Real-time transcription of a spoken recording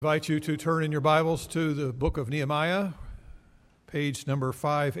I invite you to turn in your Bibles to the book of Nehemiah, page number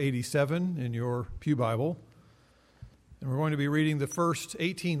 587 in your Pew Bible. And we're going to be reading the first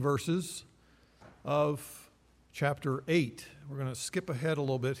 18 verses of chapter 8. We're going to skip ahead a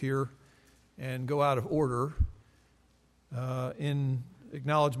little bit here and go out of order in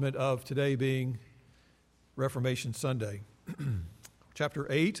acknowledgement of today being Reformation Sunday. Chapter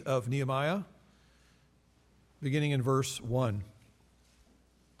 8 of Nehemiah, beginning in verse 1.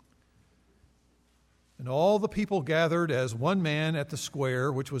 And all the people gathered as one man at the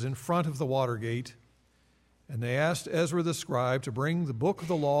square which was in front of the water gate, and they asked Ezra the scribe to bring the book of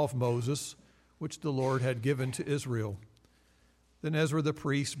the law of Moses, which the Lord had given to Israel. Then Ezra the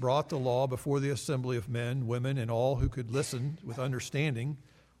priest brought the law before the assembly of men, women, and all who could listen with understanding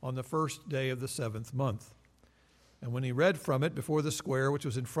on the first day of the 7th month. And when he read from it before the square which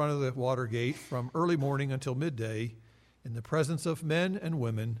was in front of the water gate from early morning until midday, in the presence of men and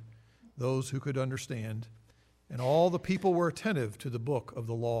women, those who could understand, and all the people were attentive to the book of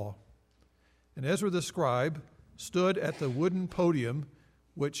the law. And Ezra the scribe stood at the wooden podium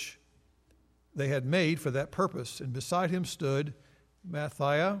which they had made for that purpose, and beside him stood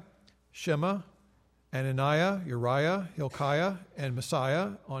Matthiah, Shema, Ananiah, Uriah, Hilkiah, and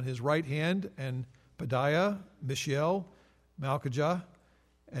Messiah on his right hand, and Pedaiah, Mishael, Malchijah,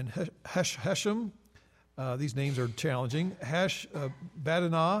 and Heshem. These names are challenging.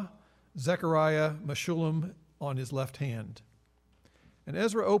 Badonah, Zechariah, Meshullam on his left hand. And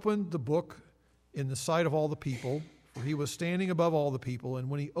Ezra opened the book in the sight of all the people, for he was standing above all the people, and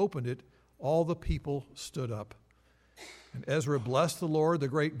when he opened it, all the people stood up. And Ezra blessed the Lord, the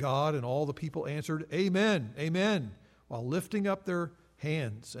great God, and all the people answered, Amen, Amen, while lifting up their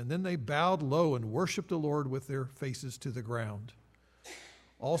hands. And then they bowed low and worshiped the Lord with their faces to the ground.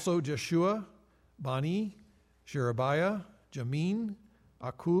 Also Jeshua, Bani, Sherebiah, Jamin,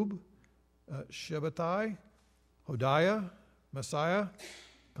 Akub, Shabbatai, Hodiah, Messiah,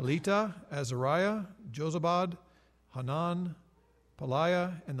 Kelita, Azariah, Jozabad, Hanan,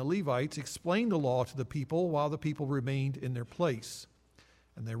 Peliah, and the Levites explained the law to the people while the people remained in their place.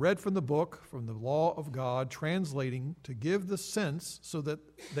 And they read from the book, from the law of God, translating to give the sense so that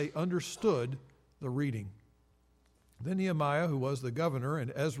they understood the reading. Then Nehemiah, who was the governor,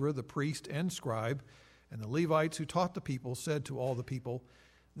 and Ezra the priest and scribe, and the Levites who taught the people, said to all the people,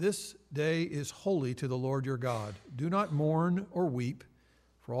 This day is holy to the Lord your God. Do not mourn or weep,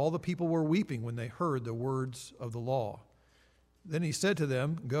 for all the people were weeping when they heard the words of the law. Then he said to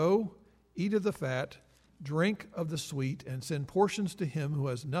them, Go, eat of the fat, drink of the sweet, and send portions to him who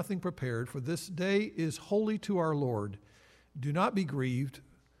has nothing prepared, for this day is holy to our Lord. Do not be grieved,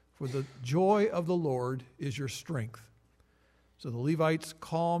 for the joy of the Lord is your strength. So the Levites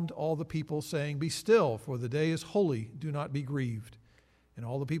calmed all the people, saying, Be still, for the day is holy. Do not be grieved. And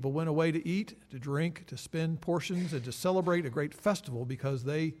all the people went away to eat, to drink, to spend portions, and to celebrate a great festival, because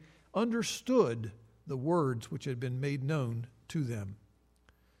they understood the words which had been made known to them.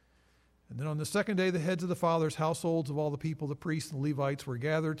 And then on the second day, the heads of the fathers' households of all the people, the priests and the Levites, were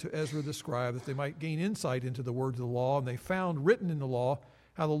gathered to Ezra the scribe, that they might gain insight into the words of the law. And they found written in the law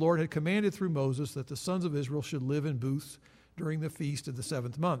how the Lord had commanded through Moses that the sons of Israel should live in booths during the feast of the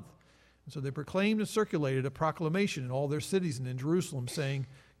 7th month. And so they proclaimed and circulated a proclamation in all their cities and in Jerusalem, saying,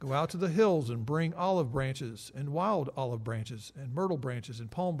 Go out to the hills and bring olive branches and wild olive branches and myrtle branches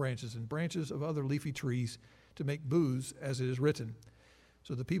and palm branches and branches of other leafy trees to make booths, as it is written.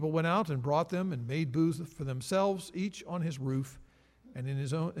 So the people went out and brought them and made booths for themselves, each on his roof and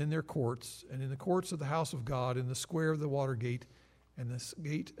in their courts, and in the courts of the house of God, in the square of the water gate, and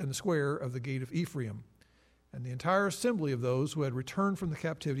the square of the gate of Ephraim. And the entire assembly of those who had returned from the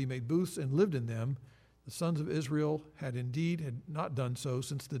captivity made booths and lived in them. The sons of Israel had not done so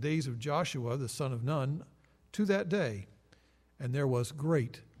since the days of Joshua, the son of Nun, to that day. And there was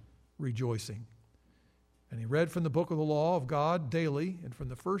great rejoicing. And he read from the book of the law of God daily, and from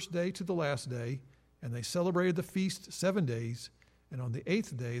the first day to the last day. And they celebrated the feast 7 days. And on the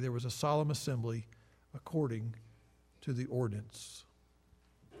 8th day there was a solemn assembly according to the ordinance.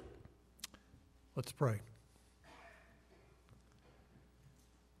 Let's pray.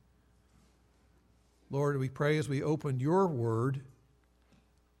 Lord, we pray as we open your word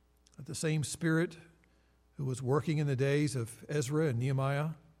that the same Spirit who was working in the days of Ezra and Nehemiah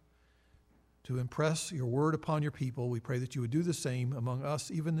to impress your word upon your people, we pray that you would do the same among us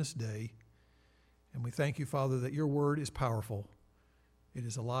even this day. And we thank you, Father, that your word is powerful. It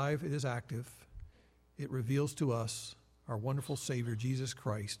is alive, it is active. It reveals to us our wonderful Savior, Jesus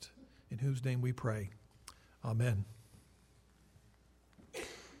Christ, in whose name we pray. Amen.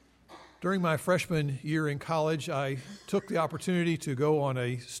 During my freshman year in college, I took the opportunity to go on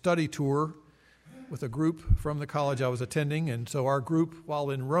a study tour with a group from the college I was attending. And so our group,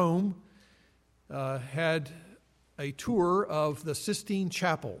 while in Rome, had a tour of the Sistine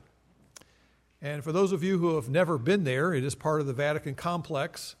Chapel. And for those of you who have never been there, it is part of the Vatican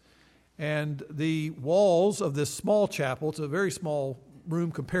complex. And the walls of this small chapel, it's a very small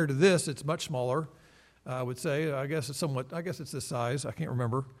room compared to this, it's much smaller, I would say. I guess it's this size, I can't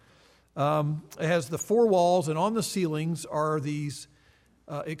remember. It has the four walls, and on the ceilings are these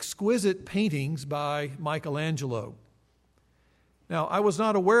exquisite paintings by Michelangelo. Now, I was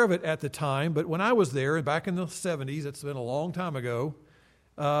not aware of it at the time, but when I was there, back in the 70s, it's been a long time ago,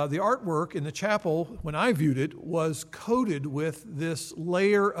 the artwork in the chapel, when I viewed it, was coated with this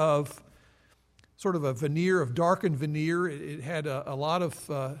layer of sort of a veneer, of darkened veneer. It had a lot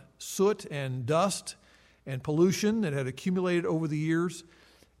of soot and dust and pollution that had accumulated over the years.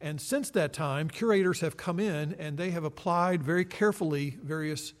 And since that time, curators have come in and they have applied very carefully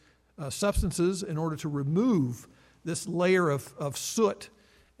various substances in order to remove this layer of soot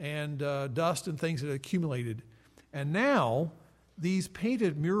and dust and things that had accumulated. And now, these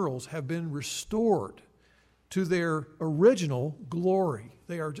painted murals have been restored to their original glory.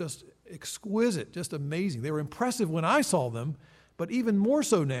 They are just exquisite, just amazing. They were impressive when I saw them, but even more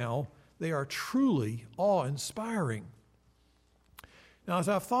so now, they are truly awe-inspiring. Now, as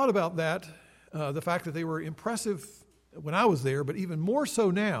I've thought about that, the fact that they were impressive when I was there, but even more so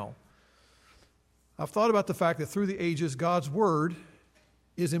now, I've thought about the fact that through the ages, God's Word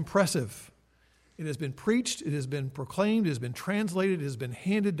is impressive. It has been preached, it has been proclaimed, it has been translated, it has been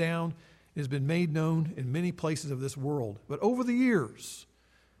handed down, it has been made known in many places of this world. But over the years,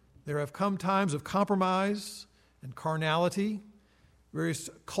 there have come times of compromise and carnality, various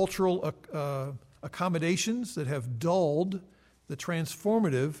cultural accommodations that have dulled the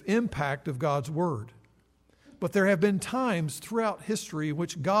transformative impact of God's Word. But there have been times throughout history in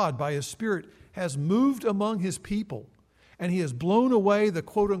which God, by His Spirit, has moved among His people, and He has blown away the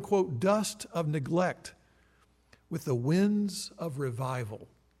quote-unquote dust of neglect with the winds of revival.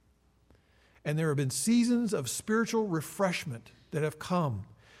 And there have been seasons of spiritual refreshment that have come,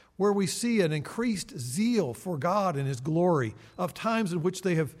 where we see an increased zeal for God and His glory, of times in which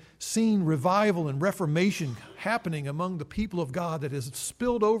they have seen revival and reformation happening among the people of God that has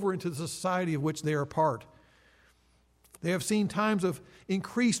spilled over into the society of which they are part. They have seen times of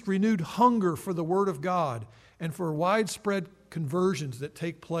increased, renewed hunger for the Word of God and for widespread conversions that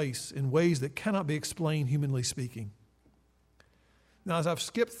take place in ways that cannot be explained, humanly speaking. Now, as I've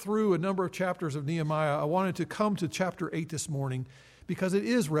skipped through a number of chapters of Nehemiah, I wanted to come to chapter 8 this morning because it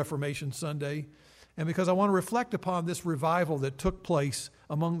is Reformation Sunday and because I want to reflect upon this revival that took place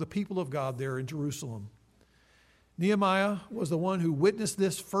among the people of God there in Jerusalem. Nehemiah was the one who witnessed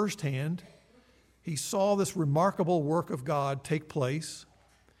this firsthand. He saw this remarkable work of God take place.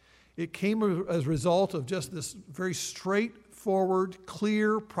 It came as a result of just this very straightforward,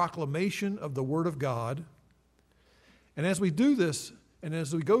 clear proclamation of the Word of God. And as we do this, and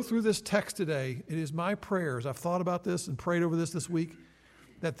as we go through this text today, it is my prayer, as I've thought about this and prayed over this week,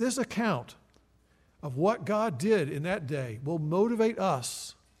 that this account of what God did in that day will motivate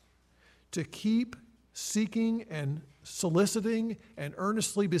us to keep seeking and soliciting and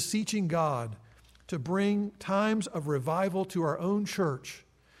earnestly beseeching God to bring times of revival to our own church,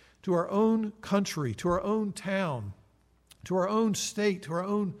 to our own country, to our own town, to our own state, to our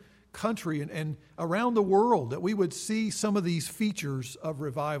own country, and around the world, that we would see some of these features of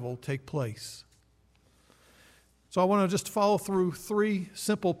revival take place. So I want to just follow through three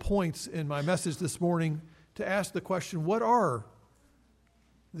simple points in my message this morning to ask the question, what are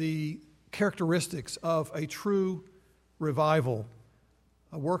the characteristics of a true revival,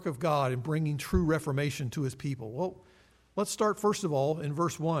 a work of God in bringing true reformation to His people? Well, let's start first of all in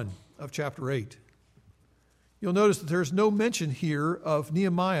verse 1 of chapter 8. You'll notice that there's no mention here of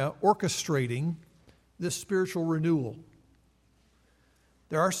Nehemiah orchestrating this spiritual renewal.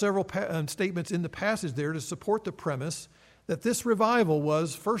 There are several statements in the passage there to support the premise that this revival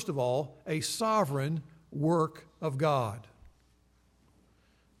was, first of all, a sovereign work of God.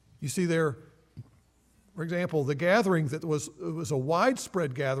 You see there, for example, the gathering that was a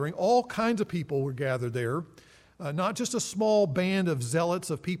widespread gathering. All kinds of people were gathered there. Not just a small band of zealots,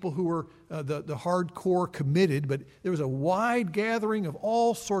 of people who were the hardcore committed, but there was a wide gathering of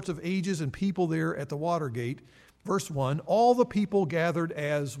all sorts of ages and people there at the Watergate. Verse 1, all the people gathered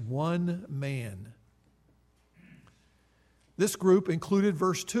as one man. This group included,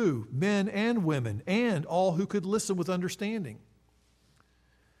 verse 2, men and women, and all who could listen with understanding.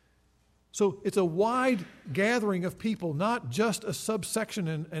 So it's a wide gathering of people, not just a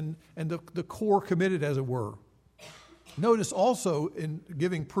subsection and the core committed, as it were. Notice also, in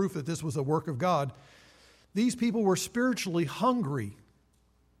giving proof that this was a work of God, these people were spiritually hungry.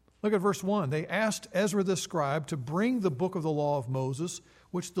 Look at verse 1. They asked Ezra the scribe to bring the book of the law of Moses,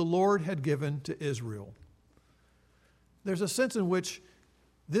 which the Lord had given to Israel. There's a sense in which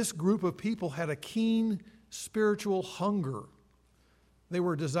this group of people had a keen spiritual hunger. They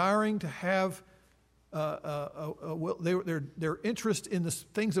were desiring to have their interest in the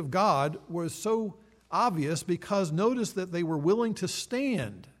things of God was so obvious because notice that they were willing to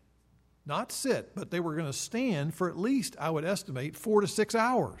stand, not sit, but they were going to stand for at least, I would estimate, 4 to 6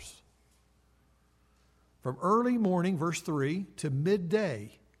 hours. From early morning, verse 3, to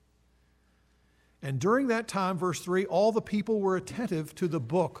midday. And during that time, verse 3, all the people were attentive to the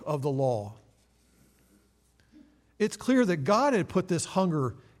book of the law. It's clear that God had put this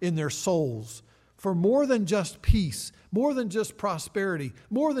hunger in their souls for more than just peace, more than just prosperity,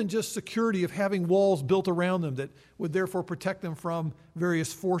 more than just security of having walls built around them that would therefore protect them from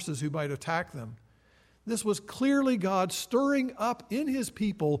various forces who might attack them. This was clearly God stirring up in his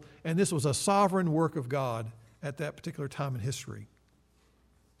people, and this was a sovereign work of God at that particular time in history.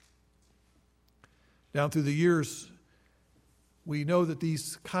 Down through the years, we know that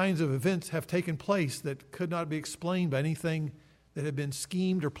these kinds of events have taken place that could not be explained by anything that had been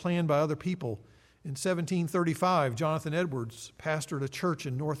schemed or planned by other people. In 1735, Jonathan Edwards pastored a church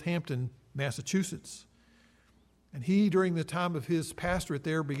in Northampton, Massachusetts. And he, during the time of his pastorate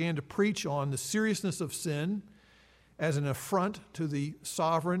there, began to preach on the seriousness of sin as an affront to the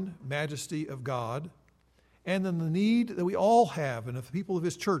sovereign majesty of God, and then the need that we all have, and of the people of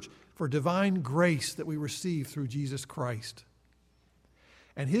his church, for divine grace that we receive through Jesus Christ.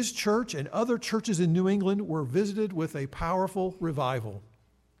 And his church and other churches in New England were visited with a powerful revival.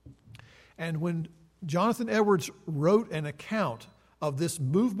 And when Jonathan Edwards wrote an account of this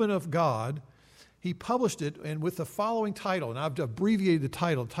movement of God, he published it and with the following title, and I've abbreviated the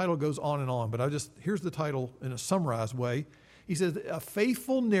title. The title goes on, but here's the title in a summarized way. He says, "A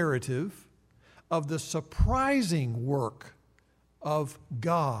faithful narrative of the surprising work of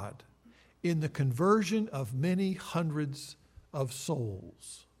God in the conversion of many hundreds of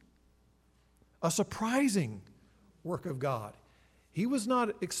souls." A surprising work of God. He was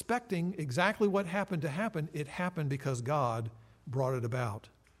not expecting exactly what happened to happen. It happened because God brought it about.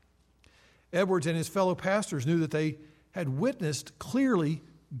 Edwards and his fellow pastors knew that they had witnessed clearly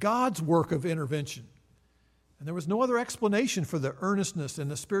God's work of intervention. And there was no other explanation for the earnestness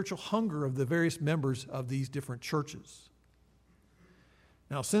and the spiritual hunger of the various members of these different churches.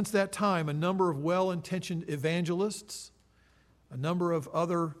 Now, since that time, a number of well-intentioned evangelists, a number of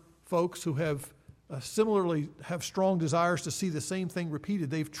other folks who have similarly have strong desires to see the same thing repeated,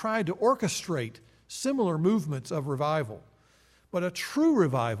 they've tried to orchestrate similar movements of revival. But a true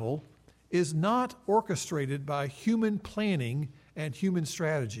revival is not orchestrated by human planning and human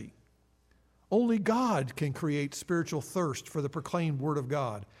strategy. Only God can create spiritual thirst for the proclaimed Word of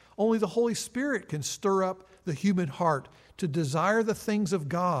God. Only the Holy Spirit can stir up the human heart to desire the things of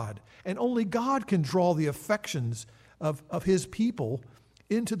God. And only God can draw the affections of His people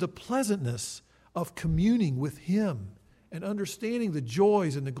into the pleasantness of communing with Him and understanding the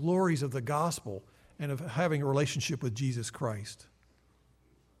joys and the glories of the gospel and of having a relationship with Jesus Christ.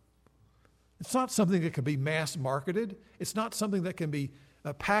 It's not something that can be mass marketed. It's not something that can be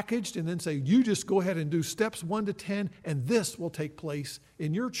packaged and then say, you just go ahead and do steps 1 to 10, and this will take place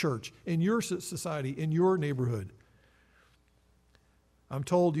in your church, in your society, in your neighborhood. I'm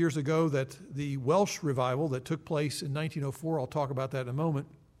told years ago that the Welsh revival that took place in 1904, I'll talk about that in a moment,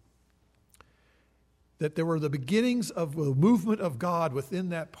 that there were the beginnings of a movement of God within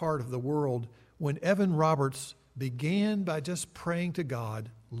that part of the world when Evan Roberts began by just praying to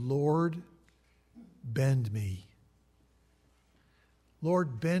God, Lord, bend me.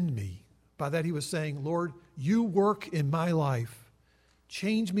 Lord, bend me. By that he was saying, Lord, you work in my life.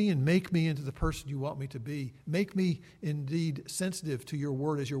 Change me and make me into the person you want me to be. Make me indeed sensitive to your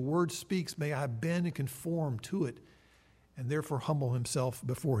word. As your word speaks, may I bend and conform to it, and therefore humble himself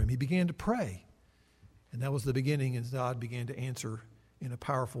before him. He began to pray. And that was the beginning, and God began to answer in a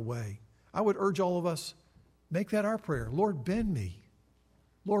powerful way. I would urge all of us, make that our prayer. Lord, bend me.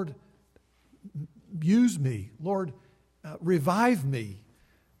 Lord, use me. Lord, revive me.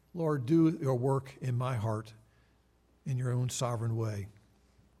 Lord, do your work in my heart in your own sovereign way.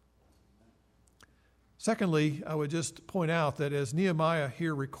 Secondly, I would just point out that as Nehemiah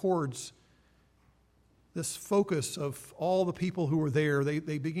here records this focus of all the people who were there, they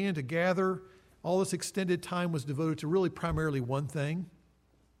began to gather. All this extended time was devoted to really primarily one thing.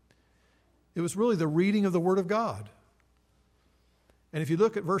 It was really the reading of the Word of God. And if you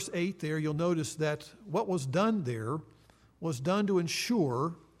look at verse 8 there, you'll notice that what was done there was done to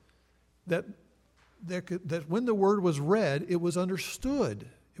ensure that when the Word was read, it was understood.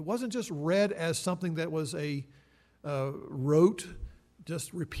 It wasn't just read as something that was a rote,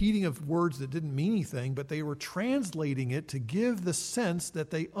 just repeating of words that didn't mean anything, but they were translating it to give the sense that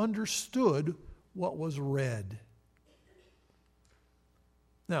they understood what was read.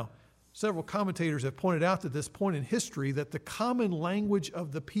 Now, several commentators have pointed out at this point in history that the common language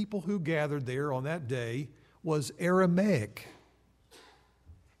of the people who gathered there on that day was Aramaic,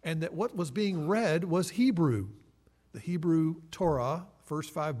 and that what was being read was Hebrew, the Hebrew Torah,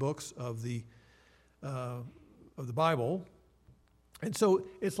 first 5 books of the Bible. And so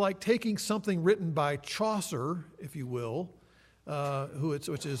it's like taking something written by Chaucer, if you will,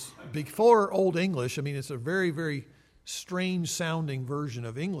 which is before Old English. I mean, it's a very, very strange sounding version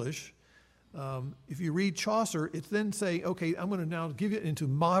of English. If you read Chaucer, it's then say, okay, I'm going to now give it into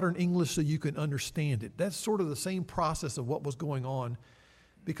modern English so you can understand it. That's sort of the same process of what was going on,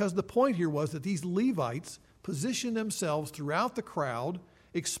 because the point here was that these Levites positioned themselves throughout the crowd,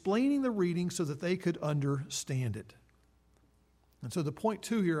 explaining the reading so that they could understand it. And so the point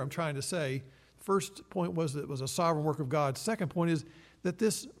 2 here I'm trying to say, first point was that it was a sovereign work of God. Second point is that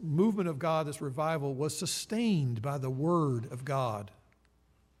this movement of God, this revival, was sustained by the Word of God.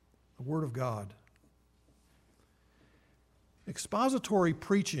 The Word of God. Expository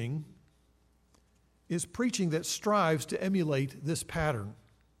preaching is preaching that strives to emulate this pattern.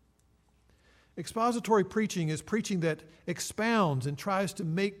 Expository preaching is preaching that expounds and tries to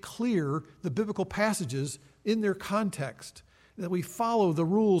make clear the biblical passages in their context, that we follow the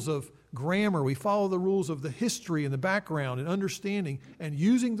rules of grammar, we follow the rules of the history and the background and understanding, and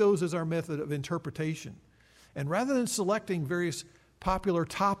using those as our method of interpretation. And rather than selecting various popular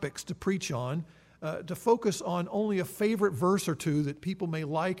topics to preach on, to focus on only a favorite verse or two that people may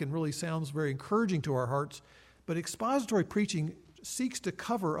like and really sounds very encouraging to our hearts, but expository preaching seeks to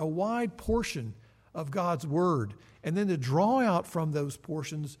cover a wide portion of God's Word, and then to draw out from those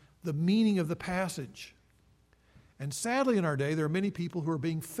portions the meaning of the passage. And sadly in our day, there are many people who are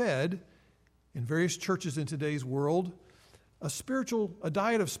being fed in various churches in today's world a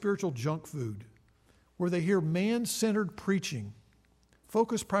diet of spiritual junk food, where they hear man-centered preaching,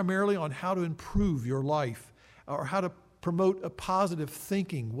 focused primarily on how to improve your life or how to promote a positive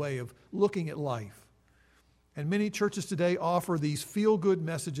thinking way of looking at life. And many churches today offer these feel-good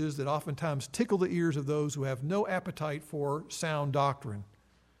messages that oftentimes tickle the ears of those who have no appetite for sound doctrine.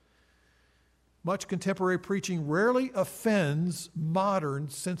 Much contemporary preaching rarely offends modern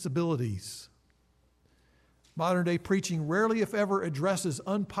sensibilities. Modern-day preaching rarely, if ever, addresses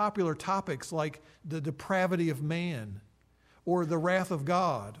unpopular topics like the depravity of man, or the wrath of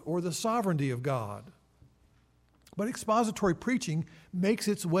God, or the sovereignty of God. But expository preaching makes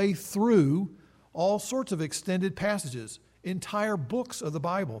its way through all sorts of extended passages, entire books of the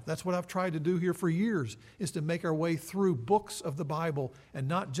Bible. That's what I've tried to do here for years, is to make our way through books of the Bible and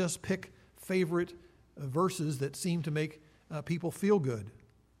not just pick favorite verses that seem to make people feel good.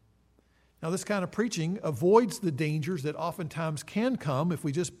 Now, this kind of preaching avoids the dangers that oftentimes can come if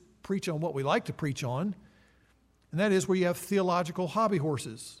we just preach on what we like to preach on, and that is where you have theological hobby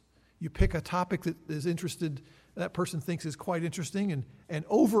horses. You pick a topic that is that person thinks is quite interesting and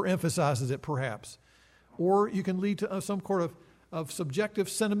overemphasizes it perhaps. Or you can lead to some sort of subjective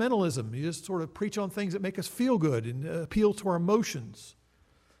sentimentalism. You just sort of preach on things that make us feel good and appeal to our emotions.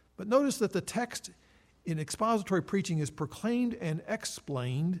 But notice that the text in expository preaching is proclaimed and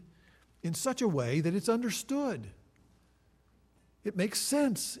explained in such a way that it's understood. It makes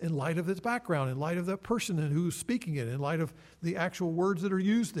sense in light of its background, in light of the person who's speaking it, in light of the actual words that are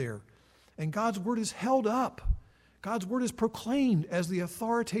used there. And God's Word is held up. God's Word is proclaimed as the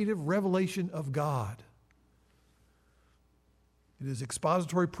authoritative revelation of God. It is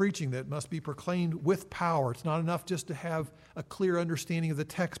expository preaching that must be proclaimed with power. It's not enough just to have a clear understanding of the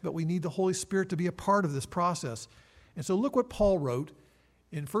text, but we need the Holy Spirit to be a part of this process. And so look what Paul wrote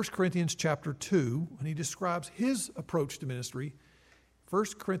in 1 Corinthians chapter 2 when he describes his approach to ministry. 1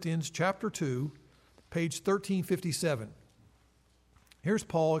 Corinthians chapter 2, page 1357. Here's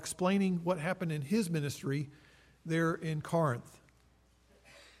Paul explaining what happened in his ministry there in Corinth.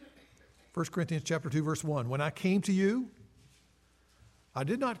 1 Corinthians chapter 2, verse 1. When I came to you, I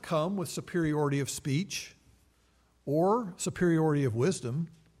did not come with superiority of speech or superiority of wisdom,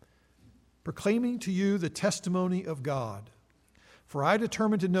 proclaiming to you the testimony of God. For I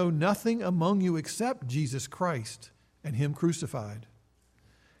determined to know nothing among you except Jesus Christ and Him crucified.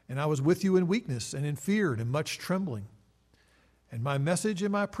 And I was with you in weakness and in fear and in much trembling. And my message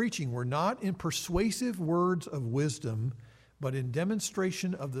and my preaching were not in persuasive words of wisdom, but in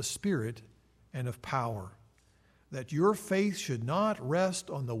demonstration of the Spirit and of power, that your faith should not rest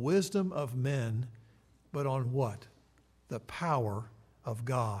on the wisdom of men, but on what? The power of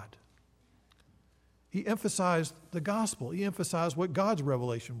God. He emphasized the gospel. He emphasized what God's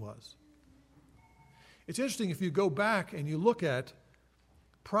revelation was. It's interesting if you go back and you look at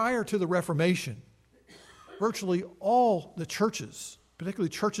prior to the Reformation, virtually all the churches, particularly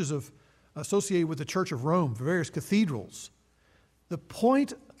churches associated with the Church of Rome, various cathedrals, the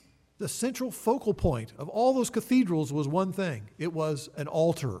central focal point of all those cathedrals was one thing. It was an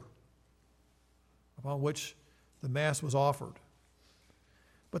altar upon which the Mass was offered.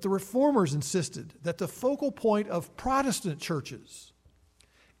 But the Reformers insisted that the focal point of Protestant churches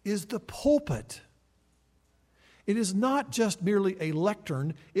is the pulpit. It is not just merely a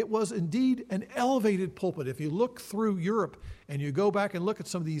lectern. It was indeed an elevated pulpit. If you look through Europe and you go back and look at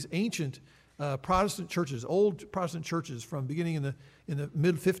some of these ancient Protestant churches, old Protestant churches from beginning in the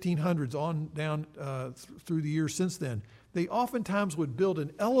mid-1500s on down through the years since then, they oftentimes would build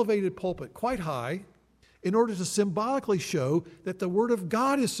an elevated pulpit quite high in order to symbolically show that the Word of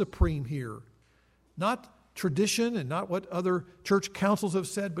God is supreme here. Not tradition and not what other church councils have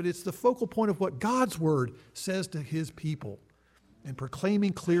said, but it's the focal point of what God's Word says to His people and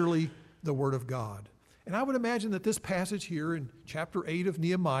proclaiming clearly the Word of God. And I would imagine that this passage here in chapter 8 of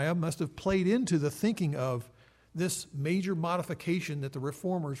Nehemiah must have played into the thinking of this major modification that the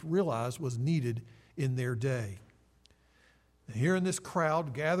Reformers realized was needed in their day. And here in this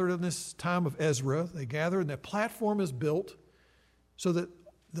crowd gathered in this time of Ezra, they gather and the platform is built so that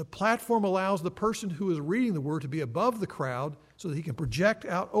the platform allows the person who is reading the Word to be above the crowd so that he can project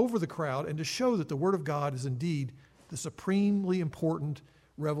out over the crowd and to show that the Word of God is indeed the supremely important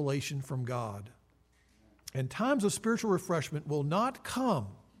revelation from God. And times of spiritual refreshment will not come.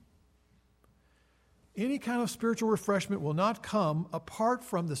 Any kind of spiritual refreshment will not come apart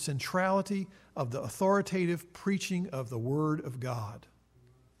from the centrality of the authoritative preaching of the Word of God.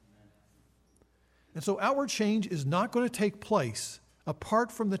 And so outward change is not going to take place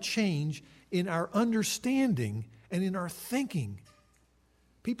apart from the change in our understanding and in our thinking.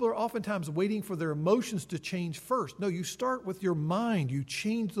 People are oftentimes waiting for their emotions to change first. No, you start with your mind. You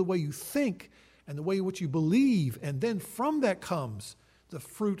change the way you think and the way in which you believe, and then from that comes the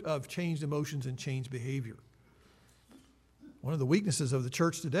fruit of changed emotions and changed behavior. One of the weaknesses of the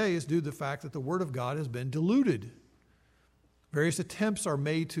church today is due to the fact that the Word of God has been diluted. Various attempts are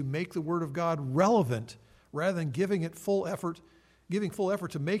made to make the Word of God relevant rather than giving full effort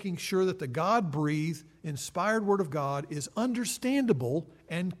to making sure that the God-breathed, inspired Word of God is understandable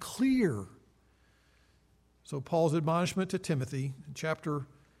and clear. So Paul's admonishment to Timothy in chapter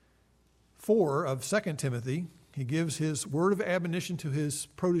 4 of 2 Timothy, he gives his word of admonition to his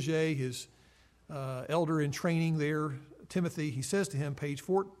protege, his elder in training there, Timothy. He says to him, page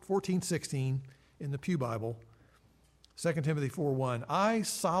 1416 in the Pew Bible, 2 Timothy 4:1, I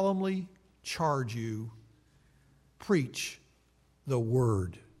solemnly charge you, preach the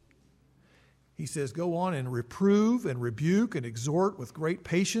word. He says, go on and reprove and rebuke and exhort with great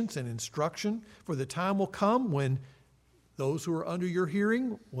patience and instruction, for the time will come when those who are under your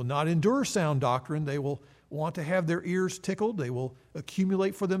hearing will not endure sound doctrine. They will want to have their ears tickled. They will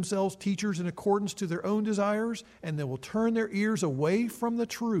accumulate for themselves teachers in accordance to their own desires, and they will turn their ears away from the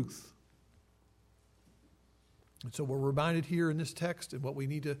truth. And so we're reminded here in this text and what we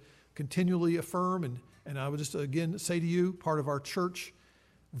need to continually affirm. And I would just again say to you, part of our church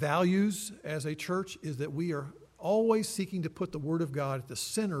values as a church is that we are always seeking to put the Word of God at the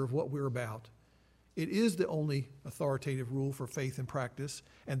center of what we're about. It is the only authoritative rule for faith and practice,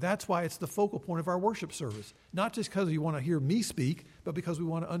 and that's why it's the focal point of our worship service. Not just because you want to hear me speak, but because we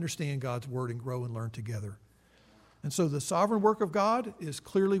want to understand God's Word and grow and learn together. And so the sovereign work of God is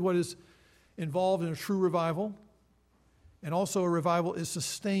clearly what is involved in a true revival, and also a revival is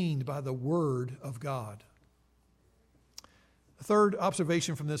sustained by the Word of God. The third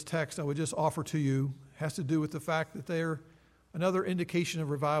observation from this text I would just offer to you has to do with the fact that another indication of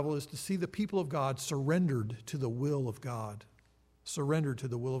revival is to see the people of God surrendered to the will of God. Surrendered to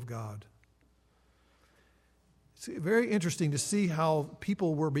the will of God. It's very interesting to see how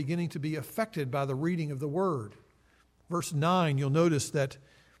people were beginning to be affected by the reading of the Word. Verse 9, you'll notice that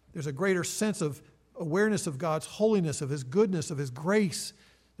there's a greater sense of awareness of God's holiness, of His goodness, of His grace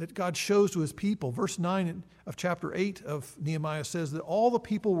that God shows to His people. Verse 9 of chapter 8 of Nehemiah says that all the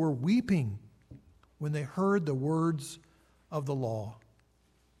people were weeping when they heard the words of the law.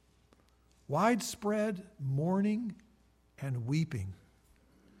 Widespread mourning and weeping.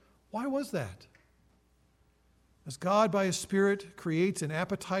 Why was that? As God, by His Spirit, creates an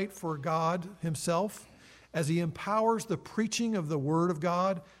appetite for God Himself, as He empowers the preaching of the Word of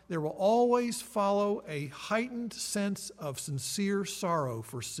God, there will always follow a heightened sense of sincere sorrow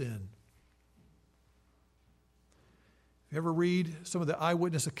for sin. If you ever read some of the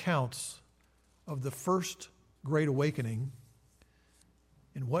eyewitness accounts of the first Great Awakening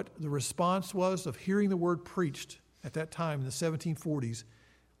and what the response was of hearing the Word preached at that time in the 1740s,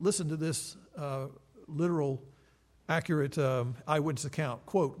 listen to this literal, accurate eyewitness account.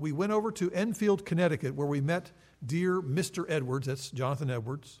 Quote, "We went over to Enfield, Connecticut, where we met dear Mr. Edwards," that's Jonathan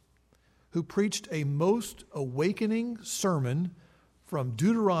Edwards, "who preached a most awakening sermon from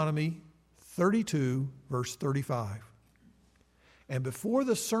Deuteronomy 32, verse 35. And before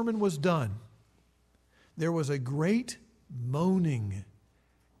the sermon was done, there was a great moaning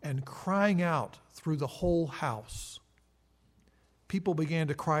and crying out through the whole house. People began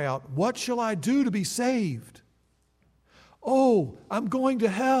to cry out, 'What shall I do to be saved? Oh, I'm going to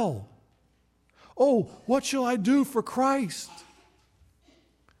hell. Oh, what shall I do for Christ?'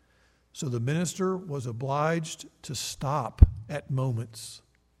 So the minister was obliged to stop at moments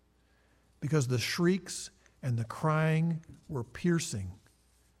because the shrieks and the crying were piercing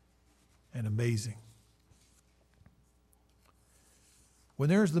and amazing." When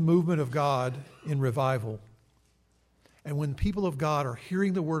there's the movement of God in revival, and when people of God are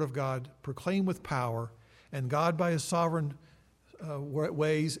hearing the Word of God proclaimed with power, and God by His sovereign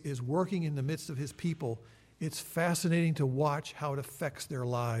ways is working in the midst of His people, it's fascinating to watch how it affects their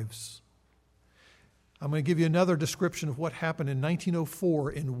lives. I'm going to give you another description of what happened in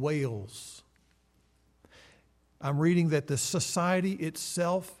 1904 in Wales. I'm reading that the society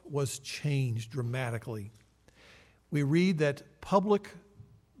itself was changed dramatically. We read that public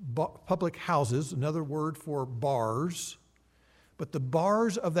houses, another word for bars, but the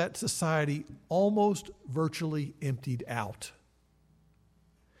bars of that society almost virtually emptied out.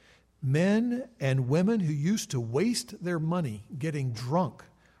 Men and women who used to waste their money getting drunk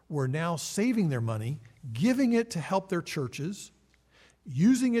were now saving their money, giving it to help their churches,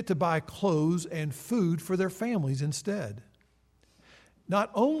 using it to buy clothes and food for their families instead.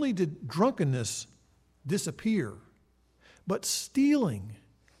 Not only did drunkenness disappear, but stealing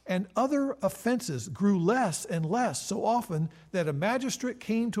and other offenses grew less and less, so often that a magistrate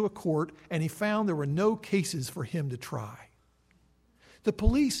came to a court and he found there were no cases for him to try. The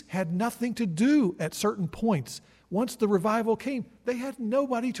police had nothing to do at certain points. Once the revival came, they had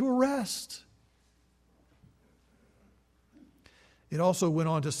nobody to arrest. It also went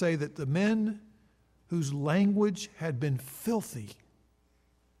on to say that the men whose language had been filthy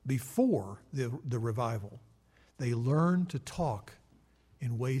before the revival, they learned to talk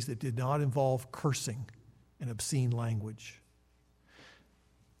in ways that did not involve cursing and obscene language.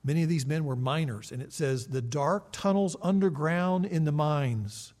 Many of these men were miners, and it says, "The dark tunnels underground in the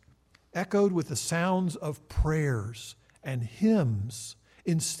mines echoed with the sounds of prayers and hymns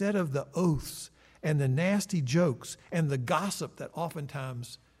instead of the oaths and the nasty jokes and the gossip that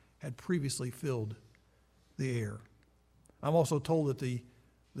oftentimes had previously filled the air." I'm also told that the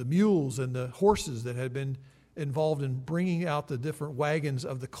mules and the horses that had been involved in bringing out the different wagons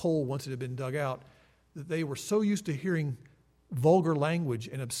of the coal once it had been dug out, that they were so used to hearing vulgar language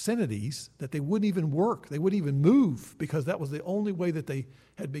and obscenities that they wouldn't even work. They wouldn't even move because that was the only way that they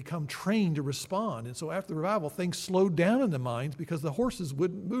had become trained to respond. And so after the revival, things slowed down in the mines because the horses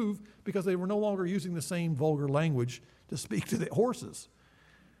wouldn't move because they were no longer using the same vulgar language to speak to the horses.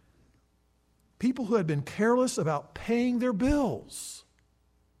 People who had been careless about paying their bills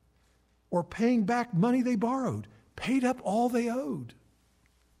or paying back money they borrowed paid up all they owed.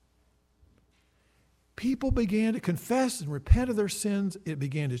 People began to confess and repent of their sins. It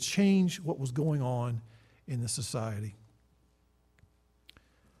began to change what was going on in the society.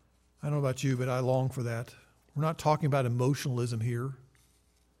 I don't know about you, but I long for that. We're not talking about emotionalism here.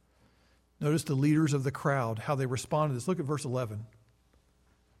 Notice the leaders of the crowd, how they responded to this. Look at verse 11.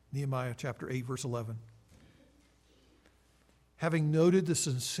 Nehemiah chapter 8, verse 11. Having noted the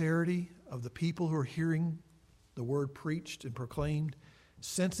sincerity of the people who are hearing the word preached and proclaimed,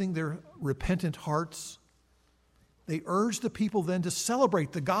 sensing their repentant hearts, they urged the people then to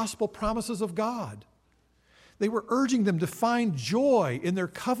celebrate the gospel promises of God. They were urging them to find joy in their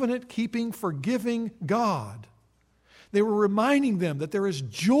covenant-keeping, forgiving God. They were reminding them that there is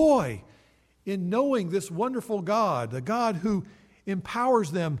joy in knowing this wonderful God, the God who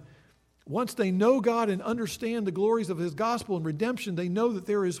empowers them. Once they know God and understand the glories of His gospel and redemption, they know that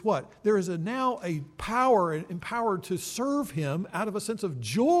there is what? There is now a power and empowered to serve Him out of a sense of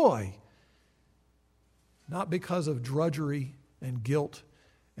joy, not because of drudgery and guilt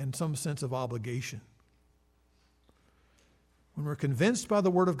and some sense of obligation. when we're convinced by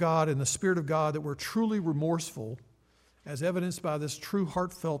the Word of God and the Spirit of God that we're truly remorseful, as evidenced by this true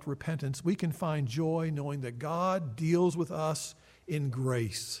heartfelt repentance, we can find joy knowing that God deals with us in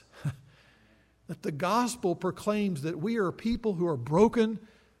grace. That the gospel proclaims that we are people who are broken,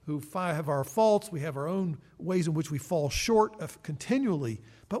 who have our faults, we have our own ways in which we fall short of continually,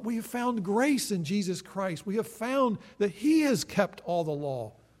 but we have found grace in Jesus Christ. We have found that He has kept all the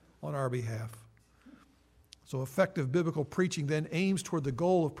law on our behalf. So effective biblical preaching then aims toward the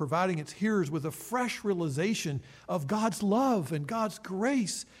goal of providing its hearers with a fresh realization of God's love and God's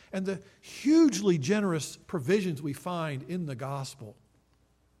grace and the hugely generous provisions we find in the gospel.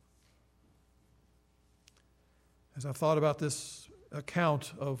 As I've thought about this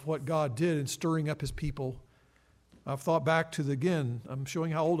account of what God did in stirring up His people, I've thought back to I'm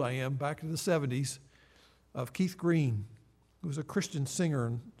showing how old I am, back to the 70s, of Keith Green, who was a Christian singer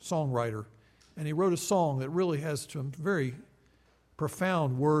and songwriter. And he wrote a song that really has some very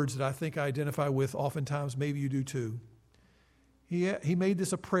profound words that I think I identify with oftentimes. Maybe you do too. He made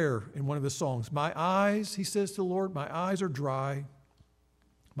this a prayer in one of his songs. My eyes, he says to the Lord, my eyes are dry.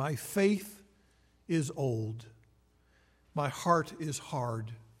 My faith is old. My heart is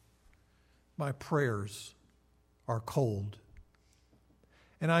hard. My prayers are cold.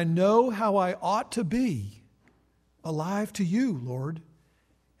 And I know how I ought to be, alive to you, Lord,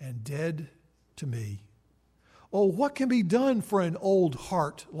 and dead to me. Oh, what can be done for an old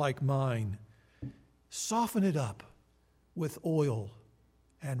heart like mine? Soften it up with oil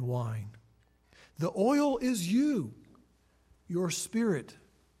and wine. The oil is you, your Spirit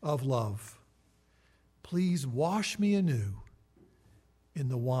of love. Please wash me anew in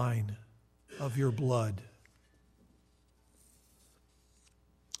the wine of your blood.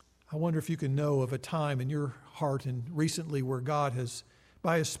 I wonder if you can know of a time in your heart and recently where God has,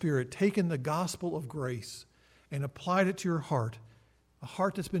 by His Spirit, taken the gospel of grace and applied it to your heart, a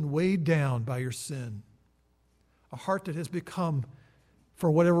heart that's been weighed down by your sin, a heart that has become,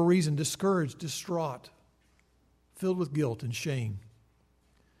 for whatever reason, discouraged, distraught, filled with guilt and shame.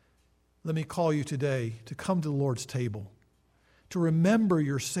 Let me call you today to come to the Lord's table, to remember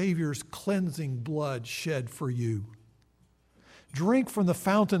your Savior's cleansing blood shed for you. Drink from the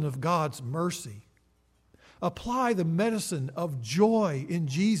fountain of God's mercy. Apply the medicine of joy in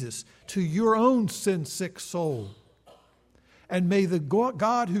Jesus to your own sin-sick soul. And may the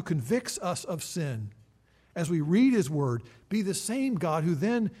God who convicts us of sin, as we read His Word, be the same God who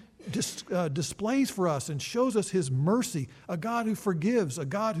then displays for us and shows us His mercy, a God who forgives, a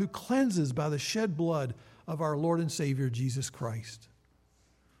God who cleanses by the shed blood of our Lord and Savior, Jesus Christ.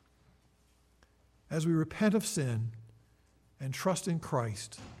 As we repent of sin and trust in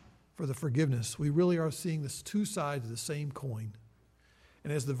Christ for the forgiveness, we really are seeing the two sides of the same coin.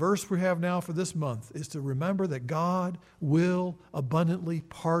 And as the verse we have now for this month is to remember that God will abundantly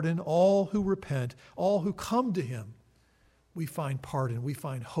pardon all who repent, all who come to Him. We find pardon, we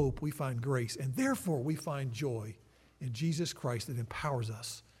find hope, we find grace, and therefore we find joy in Jesus Christ that empowers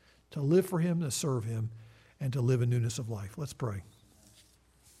us to live for Him, to serve Him, and to live in newness of life. Let's pray.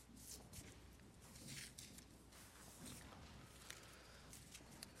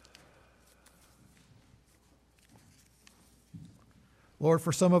 Lord,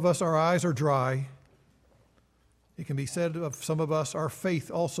 for some of us, our eyes are dry. It can be said of some of us, our faith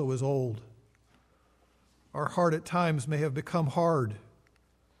also is old. Our heart at times may have become hard.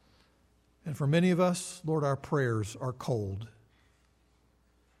 And for many of us, Lord, our prayers are cold.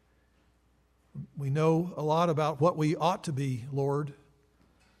 We know a lot about what we ought to be, Lord,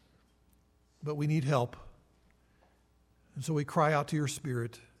 but we need help. And so we cry out to your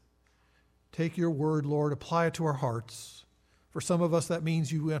Spirit. Take your word, Lord, apply it to our hearts. For some of us, that means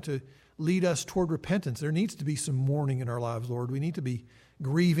you have to lead us toward repentance. There needs to be some mourning in our lives, Lord. We need to be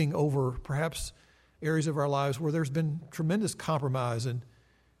grieving over perhaps areas of our lives where there's been tremendous compromise in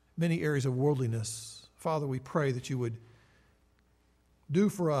many areas of worldliness. Father, we pray that you would do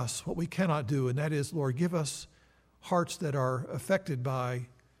for us what we cannot do, and that is, Lord, give us hearts that are affected by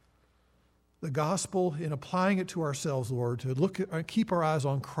the gospel in applying it to ourselves, Lord, to keep our eyes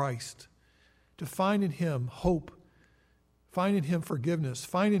on Christ, to find in Him hope, find in Him forgiveness,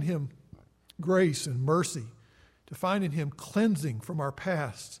 find in Him grace and mercy, to find in Him cleansing from our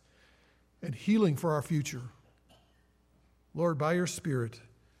past and healing for our future. Lord, by your Spirit,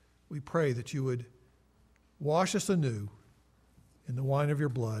 we pray that you would wash us anew in the wine of your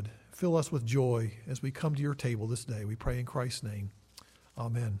blood. Fill us with joy as we come to your table this day. We pray in Christ's name.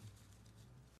 Amen.